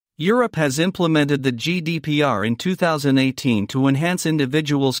Europe has implemented the GDPR in 2018 to enhance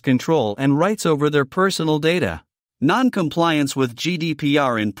individuals' control and rights over their personal data. Non-compliance with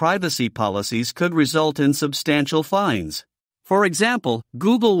GDPR in privacy policies could result in substantial fines. For example,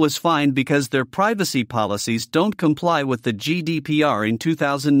 Google was fined because their privacy policies don't comply with the GDPR in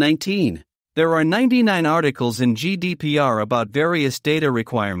 2019. There are 99 articles in GDPR about various data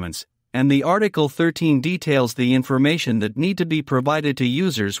requirements, and the Article 13 details the information that need to be provided to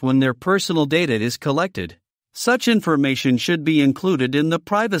users when their personal data is collected. Such information should be included in the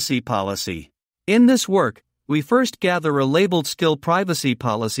privacy policy. In this work, we first gather a labeled skill privacy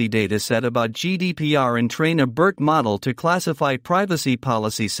policy dataset about GDPR and train a BERT model to classify privacy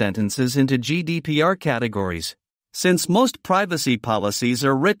policy sentences into GDPR categories. Since most privacy policies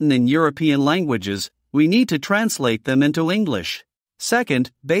are written in European languages, we need to translate them into English. Second,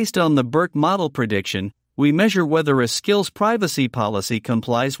 based on the BERT model prediction, we measure whether a skill's privacy policy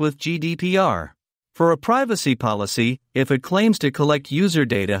complies with GDPR. For a privacy policy, if it claims to collect user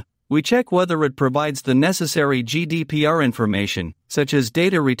data, we check whether it provides the necessary GDPR information, such as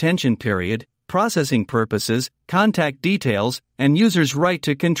data retention period, processing purposes, contact details, and users' right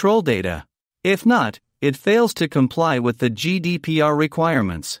to control data. If not, it fails to comply with the GDPR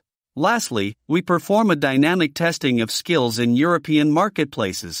requirements. Lastly, we perform a dynamic testing of skills in European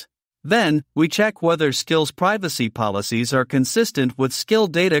marketplaces. Then, we check whether skills privacy policies are consistent with skill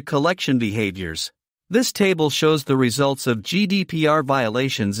data collection behaviors. This table shows the results of GDPR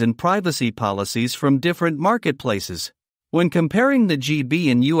violations in privacy policies from different marketplaces. When comparing the GB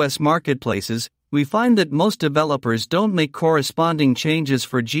and US marketplaces, we find that most developers don't make corresponding changes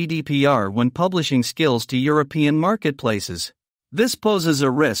for GDPR when publishing skills to European marketplaces. This poses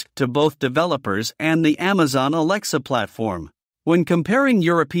a risk to both developers and the Amazon Alexa platform. When comparing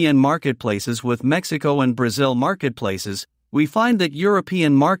European marketplaces with Mexico and Brazil marketplaces, we find that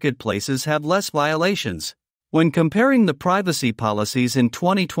European marketplaces have less violations. When comparing the privacy policies in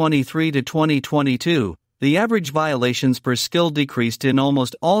 2023 to 2022, the average violations per skill decreased in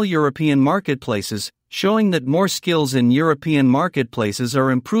almost all European marketplaces, showing that more skills in European marketplaces are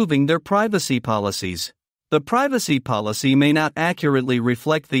improving their privacy policies. The privacy policy may not accurately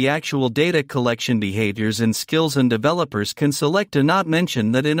reflect the actual data collection behaviors and skills, and developers can select to not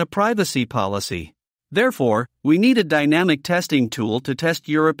mention that in a privacy policy. Therefore, we need a dynamic testing tool to test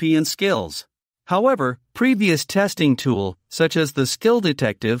European skills. However, previous testing tool, such as the Skill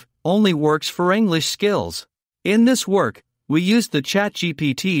Detective, only works for English skills. In this work, we used the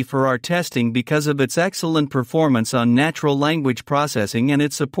ChatGPT for our testing because of its excellent performance on natural language processing, and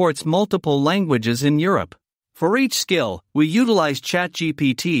it supports multiple languages in Europe. For each skill, we utilized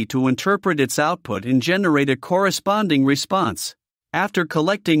ChatGPT to interpret its output and generate a corresponding response. After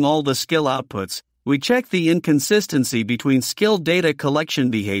collecting all the skill outputs, we checked the inconsistency between skill data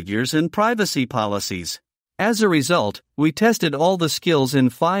collection behaviors and privacy policies. As a result, we tested all the skills in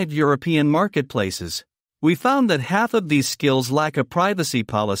 5 European marketplaces. We found that half of these skills lack a privacy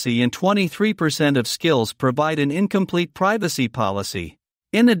policy and 23% of skills provide an incomplete privacy policy.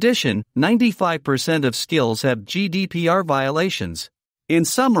 In addition, 95% of skills have GDPR violations. In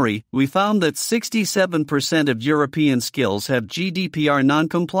summary, we found that 67% of European skills have GDPR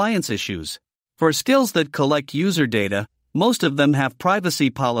non-compliance issues. For skills that collect user data, most of them have privacy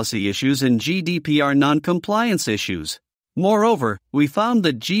policy issues and GDPR non-compliance issues. Moreover, we found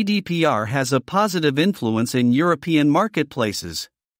that GDPR has a positive influence in European marketplaces.